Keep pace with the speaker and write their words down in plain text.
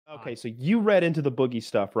Okay, so you read into the Boogie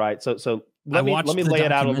stuff, right? So let me lay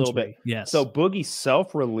it out a little bit. Yes. So Boogie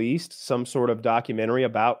self-released some sort of documentary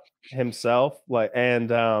about himself,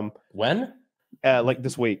 when? Like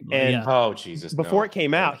this week. And oh Jesus! Before it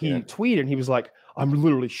came out, he tweeted and he was like, "I'm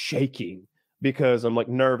literally shaking because I'm like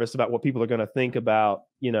nervous about what people are going to think about,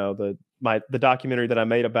 you know, the documentary that I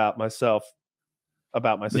made about myself."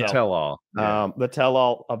 The tell-all. The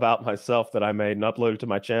tell-all about myself that I made and uploaded to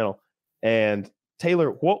my channel. And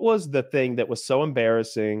Taylor, what was the thing that was so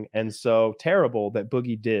embarrassing and so terrible that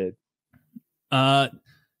Boogie did?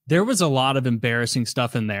 There was a lot of embarrassing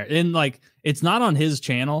stuff in there. And like, it's not on his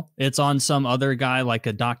channel. It's on some other guy, like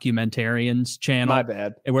a documentarian's channel. My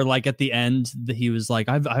bad. And where like at the end, he was like,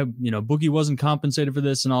 Boogie wasn't compensated for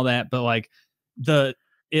this and all that. But like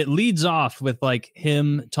it leads off with like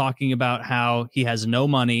him talking about how he has no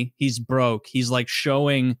money. He's broke. He's like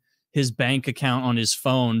showing his bank account on his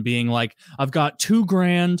phone being like, I've got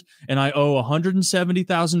 $2,000 and I owe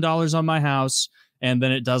 $170,000 on my house. And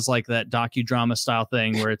then it does like that docudrama style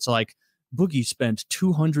thing where it's like Boogie spent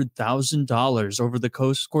 $200,000 over the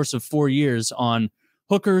course of 4 years on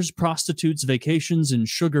hookers, prostitutes, vacations, and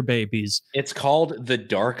sugar babies. It's called The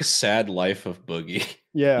Dark, Sad Life of Boogie.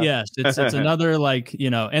 Yeah. Yes. It's another like, you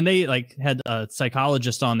know, and they like had a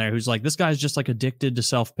psychologist on there who's like, this guy's just like addicted to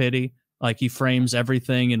self-pity. Like he frames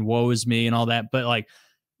everything and woe is me and all that. But like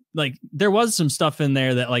there was some stuff in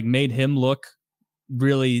there that like made him look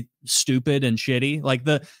really stupid and shitty. Like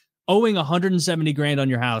the owing $170,000 on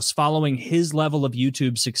your house, following his level of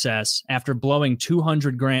YouTube success after blowing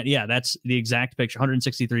 $200,000. Yeah, that's the exact picture.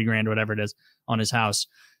 $163,000, whatever it is, on his house.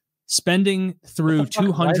 Spending through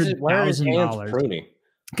 $200,000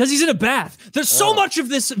 because he's in a bath. There's so much of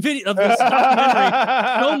this video of this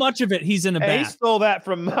documentary. So much of it, he's in a bath. He stole that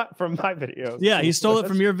from my videos. Yeah, he stole it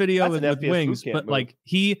from your video with Wings. But move. like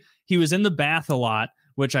he was in the bath a lot,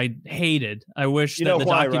 which I hated. I wish that the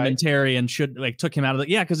documentarian should like took him out of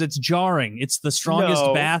the because it's jarring. It's the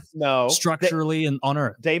strongest bath structurally on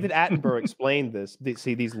Earth. David Attenborough explained this.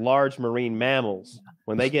 See, these large marine mammals,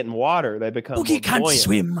 when they get in water, they become Boogie can't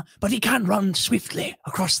swim, but he can run swiftly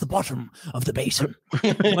across the bottom of the basin.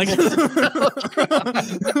 He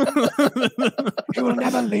will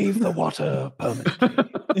never leave the water permanently.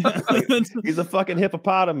 He's a fucking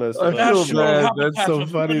hippopotamus. I feel bad. That's so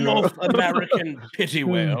funny. North American pity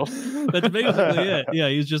whale. That's basically it. Yeah,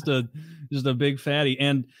 he's just a big fatty,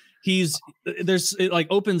 and it like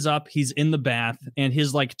opens up. He's in the bath, and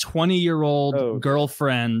his like 20-year-old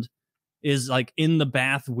girlfriend is like in the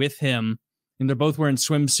bath with him, and they're both wearing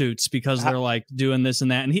swimsuits because they're like doing this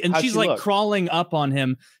and that, and she's like crawling up on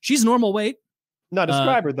him. She's normal weight. No,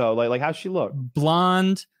 describe her though. Like how's she look?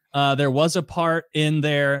 Blonde. There was a part in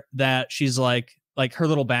there that she's like her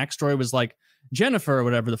little backstory was like Jennifer or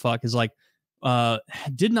whatever the fuck is like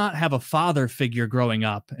did not have a father figure growing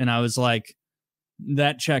up, and I was like,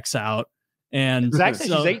 that checks out. And exactly,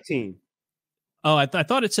 she's 18. Oh, I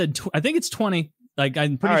thought it said I think it's 20. Like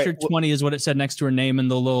I'm pretty sure 20 is what it said next to her name in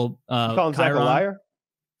the little calling Zach a liar?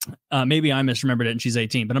 Maybe I misremembered it and she's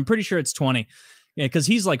 18, but I'm pretty sure it's 20. Yeah, because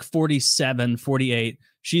he's like 47, 48.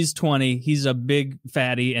 She's 20. He's a big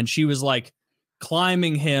fatty, and she was like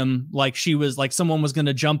climbing him like she was like someone was going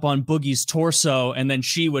to jump on Boogie's torso, and then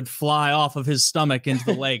she would fly off of his stomach into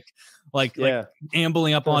the lake. Like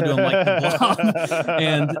ambling up onto him like the blob.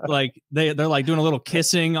 And like they're like doing a little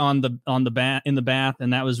kissing in the bath,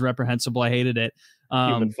 and that was reprehensible. I hated it.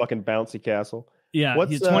 Human fucking bouncy castle. Yeah,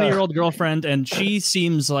 his 20-year-old girlfriend, and she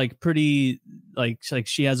seems like pretty like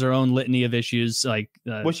she has her own litany of issues. Like,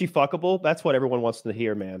 was she fuckable? That's what everyone wants to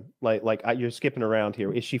hear, man. You're skipping around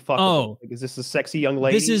here. Is she fuckable? Oh, like, is this a sexy young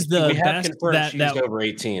lady? This is the best. She's over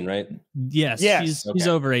 18, right? Yes, she's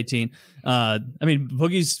over 18. I mean,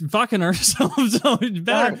 Boogie's fucking her, so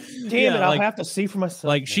better. Damn it! I'll have to see for myself.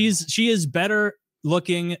 Like, she is better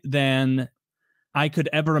looking than I could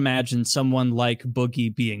ever imagine someone like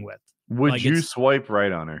Boogie being with. Would you swipe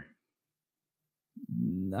right on her?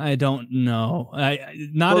 I don't know.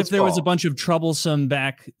 Not if there was a bunch of troublesome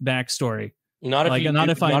backstory. Not if you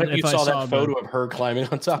saw that photo of her climbing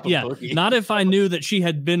on top of Boogie. Not if I knew that she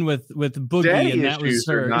had been with Boogie Daddy and that was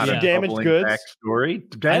her. Not a damaged goods backstory.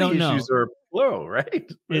 I don't know. Issues are low,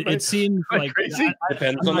 right? It seems like crazy.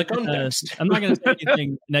 Depends on the context. I'm not going to say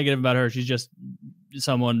anything negative about her. She's just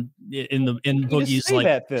someone in Boogie's like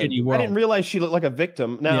shitty world. I didn't realize she looked like a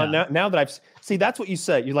victim. Now that I've that's what you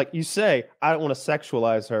say. You say I don't want to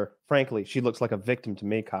sexualize her. Frankly, she looks like a victim to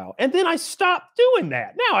me, Kyle. And then I stopped doing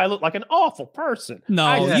that. Now I look like an awful person.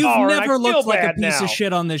 No, you've never looked like a piece of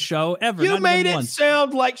shit on this show ever. You made it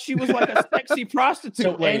sound like she was like a sexy prostitute.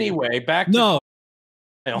 So anyway, back to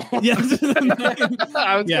Yeah,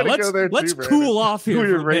 yeah. Let's cool off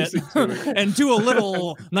here for a bit and do a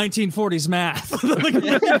little 1940s math.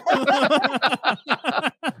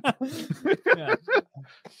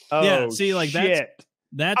 Yeah, see, like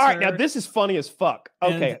that's all right. Now this is funny as fuck.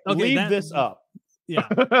 Okay, leave this up. Yeah,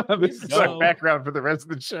 this is our background for the rest of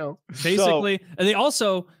the show. Basically, and they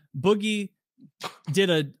also Boogie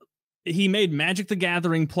he made Magic the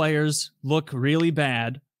Gathering players look really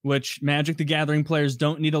bad, which Magic the Gathering players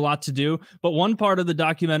don't need a lot to do. But one part of the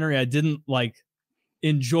documentary I didn't like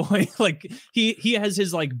enjoy. Like he has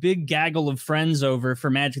his like big gaggle of friends over for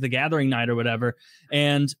Magic the Gathering night or whatever,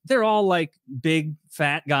 and they're all like big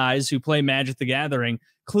fat guys who play Magic the Gathering,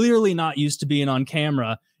 clearly not used to being on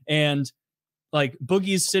camera. And like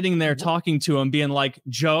Boogie's sitting there talking to him, being like,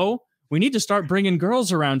 Joe, we need to start bringing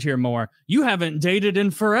girls around here more. You haven't dated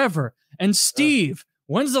in forever. And Steve,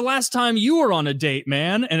 when's the last time you were on a date,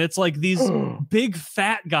 man? And it's like these big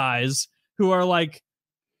fat guys who are like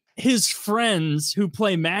his friends who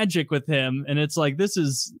play Magic with him. And it's like, this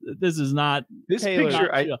is not this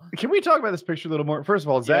picture. Can we talk about this picture a little more? First of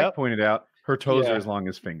all, Zach pointed out her toes are as long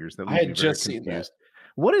as fingers. That I had just seen that.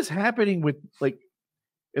 What is happening with like,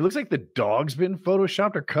 it looks like the dog's been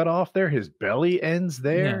photoshopped or cut off there. His belly ends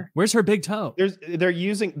there. Yeah. Where's her big toe? They're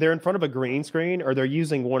in front of a green screen, or they're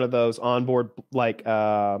using one of those onboard like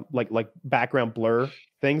background blur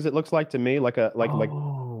things. It looks like to me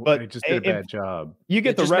but it just did a bad job. You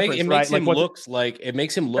get the reference, it makes him it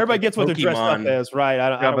makes him look. Everybody like gets what they're dressed up as, right?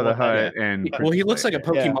 I don't the Hutt and well, he looks like a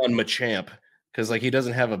Pokemon Machamp. Because like he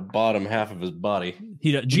doesn't have a bottom half of his body.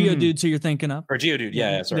 Geodude, so you're thinking of? Or Geodude,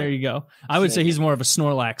 yeah, sorry. There you go. I would say he's more of a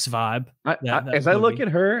Snorlax vibe. As I look at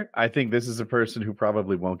her, I think this is a person who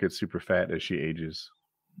probably won't get super fat as she ages.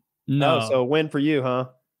 No, so win for you, huh?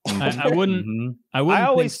 I wouldn't. I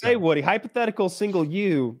always say, Woody, hypothetical single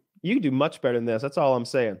you do much better than this. That's all I'm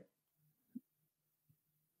saying.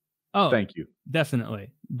 Oh, thank you.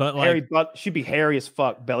 Definitely, but like she'd be hairy as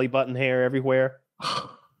fuck, belly button hair everywhere.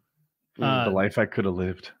 The life I could have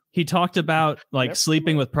lived. He talked about like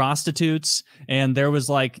sleeping with prostitutes, and there was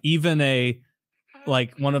like even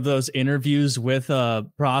one of those interviews with a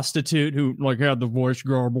prostitute who like had the voice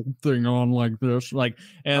garble thing on like this, like,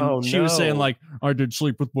 and she was saying like, I did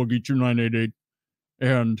sleep with Boogie2988,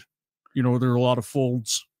 and you know there are a lot of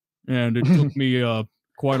folds, and it took me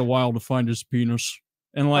quite a while to find his penis,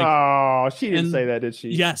 and like, she didn't say that, did she?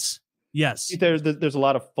 Yes. There's a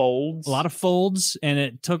lot of folds. And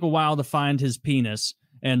it took a while to find his penis.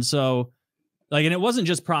 And so, like, and it wasn't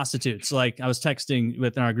just prostitutes. Like, I was texting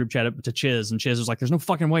within our group chat to Chiz, and Chiz was like, there's no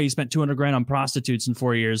fucking way he spent $200,000 on prostitutes in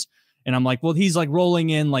 4 years. And I'm like, well, he's like rolling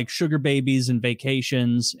in like sugar babies and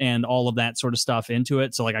vacations and all of that sort of stuff into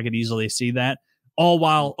it. So, like, I could easily see that, all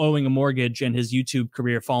while owing a mortgage and his YouTube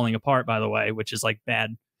career falling apart, by the way, which is like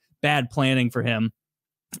bad planning for him.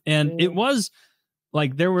 And it was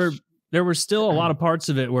like, there were still a lot of parts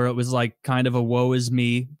of it where it was like kind of a woe is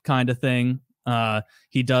me kind of thing.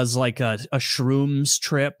 He does like a shrooms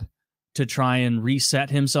trip to try and reset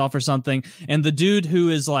himself or something. And the dude who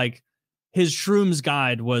is like, his shrooms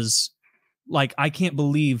guide was like, I can't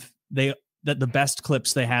believe that the best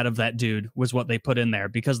clips they had of that dude was what they put in there,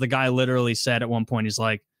 because the guy literally said at one point, he's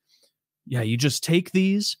like, yeah, you just take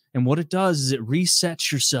these and what it does is it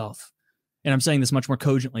resets yourself. And I'm saying this much more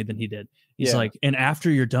cogently than he did. He's like, and after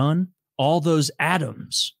you're done, all those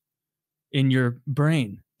atoms in your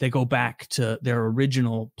brain, they go back to their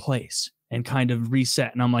original place and kind of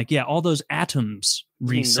reset. And I'm like, yeah, all those atoms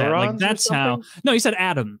reset. Like that's how. No, he said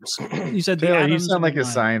atoms. He said the atoms. You sound like a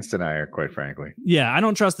science denier, quite frankly. Yeah, I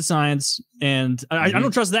don't trust the science, and I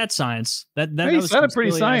don't trust that science. That sounded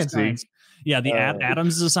pretty sciencey. Yeah, the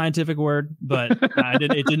atoms is a scientific word, but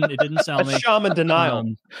it didn't sell me. Shaman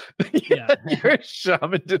denial. Yeah, you're a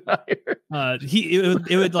shaman denier.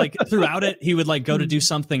 It would like throughout it, he would like go to do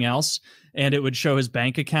something else, and it would show his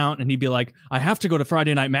bank account, and he'd be like, I have to go to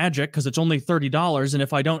Friday Night Magic because it's only $30, and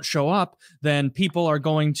if I don't show up, then people are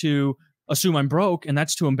going to assume I'm broke, and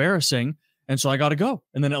that's too embarrassing. And so I got to go.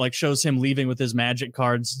 And then it like shows him leaving with his magic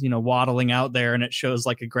cards, you know, waddling out there. And it shows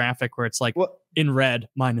like a graphic where it's like in red,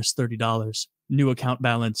 minus $30, new account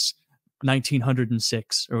balance,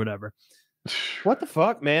 1,906 or whatever. What the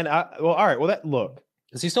fuck, man? All right. Well, look.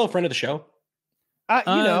 Is he still a friend of the show?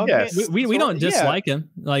 Yes. We don't dislike him.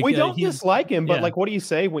 Like we don't dislike him, but like, what do you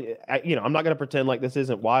say when I'm not going to pretend like this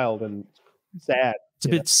isn't wild and sad. It's a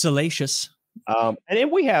bit salacious.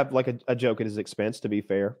 And we have like a joke at his expense, to be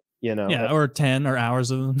fair. You know, or 10 or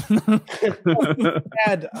hours of them.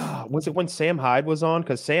 Was it when Sam Hyde was on?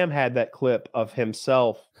 Because Sam had that clip of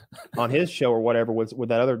himself on his show or whatever with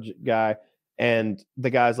that other guy, And the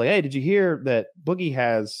guy's like, hey, did you hear that Boogie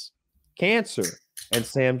has cancer? And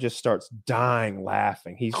Sam just starts dying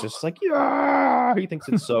laughing. He's just like, yeah. He thinks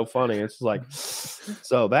it's so funny. It's like,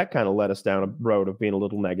 so that kind of led us down a road of being a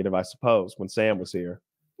little negative, I suppose, when Sam was here.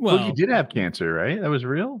 Well, he did have cancer, right? That was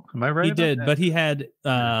real. Am I right? He did, but he had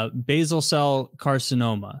basal cell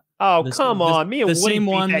carcinoma. Oh, come on. Me and the Woody same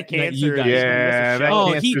beat one that cancer. you guys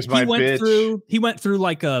he went through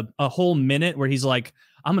like a whole minute where he's like,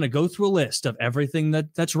 I'm going to go through a list of everything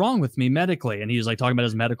that's wrong with me medically. And he was like talking about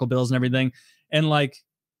his medical bills and everything. And like,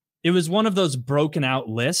 it was one of those broken out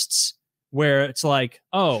lists where it's like,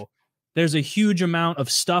 oh, there's a huge amount of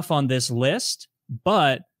stuff on this list,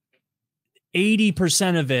 but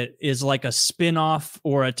 80% of it is like a spin-off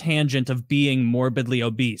or a tangent of being morbidly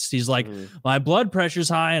obese. He's like, my blood pressure's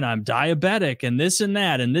high and I'm diabetic and this and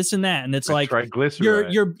that and this and that. And it's my like,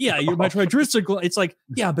 triglyceride. you're my triglyceride. It's like,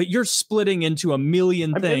 yeah, but you're splitting into a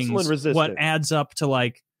million things. What adds up to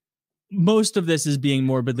like, most of this is being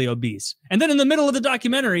morbidly obese. And then in the middle of the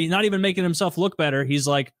documentary, not even making himself look better, he's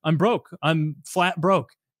like, I'm broke. I'm flat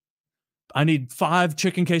broke. I need 5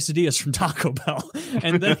 chicken quesadillas from Taco Bell.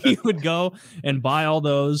 And then he would go and buy all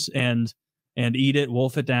those and eat it,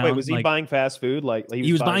 wolf it down. Wait, was he buying fast food? Like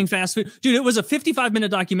he was buying fast food. Dude, it was a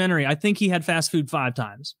 55-minute documentary. I think he had fast food 5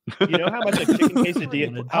 times. You know how much a chicken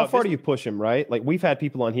quesadilla, how far do you push him, right? Like we've had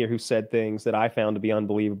people on here who said things that I found to be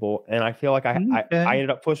unbelievable. And I feel like I ended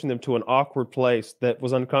up pushing them to an awkward place that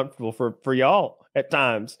was uncomfortable for y'all at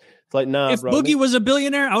times. It's like, nah, if bro, Boogie was a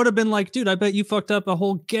billionaire, I would have been like, dude, I bet you fucked up a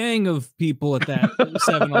whole gang of people at that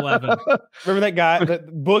 7-Eleven. Remember that guy,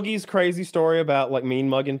 Boogie's crazy story about like mean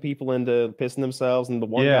mugging people into pissing themselves, and the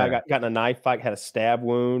one guy got in a knife fight, had a stab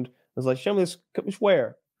wound. I was like, show me this.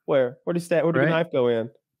 Where did he stab? Where did the knife go in?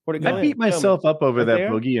 I beat myself up over that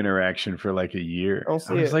Boogie interaction for like a year. I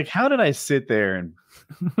was like, how did I sit there and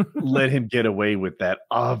let him get away with that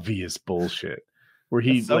obvious bullshit? Where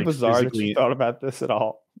he so like bizarre that you thought about this at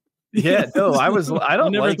all. Yeah, no, I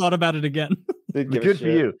don't never thought about it again. Good for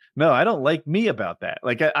you. No, I don't like me about that.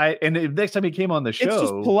 Like and the next time he came on the show, it's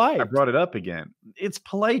just polite. I brought it up again. It's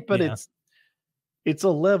polite, but it's a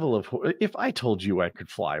level of, if I told you I could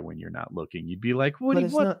fly when you're not looking, you'd be like, where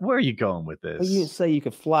are you going with this? Well, you didn't say you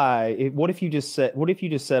could fly. What if you just said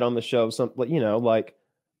on the show something, you know, like,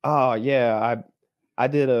 oh yeah, I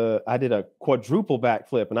did a quadruple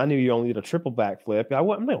backflip and I knew you only did a triple backflip. I'm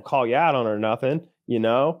not gonna call you out on it or nothing, you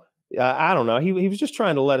know. I don't know. He was just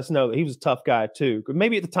trying to let us know that he was a tough guy too.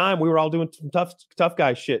 Maybe at the time we were all doing some tough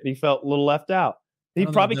guy shit and he felt a little left out. He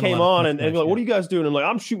probably came on and like, what are you guys doing? And like,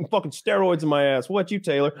 I'm shooting fucking steroids in my ass. What you,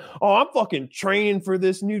 Taylor? Oh, I'm fucking training for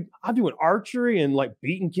this I'm doing archery and like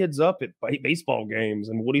beating kids up at baseball games.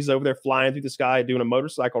 And Woody's over there flying through the sky doing a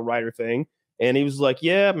motorcycle rider thing. And he was like,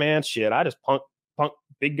 yeah, man, shit. I just punk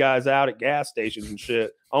big guys out at gas stations and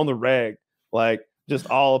shit on the reg, like just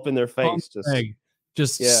all up in their face.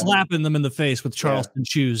 Just slapping them in the face with Charleston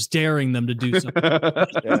shoes, daring them to do something. I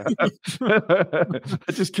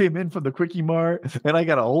just came in from the Quickie Mart and I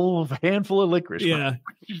got a whole handful of licorice. Yeah.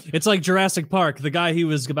 It's like Jurassic Park. The guy he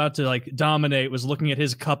was about to like dominate was looking at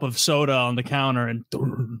his cup of soda on the counter and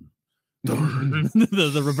the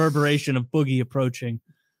reverberation of Boogie approaching.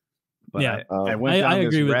 But I went down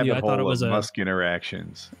this rabbit hole of Musk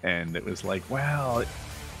interactions, and it was like, wow,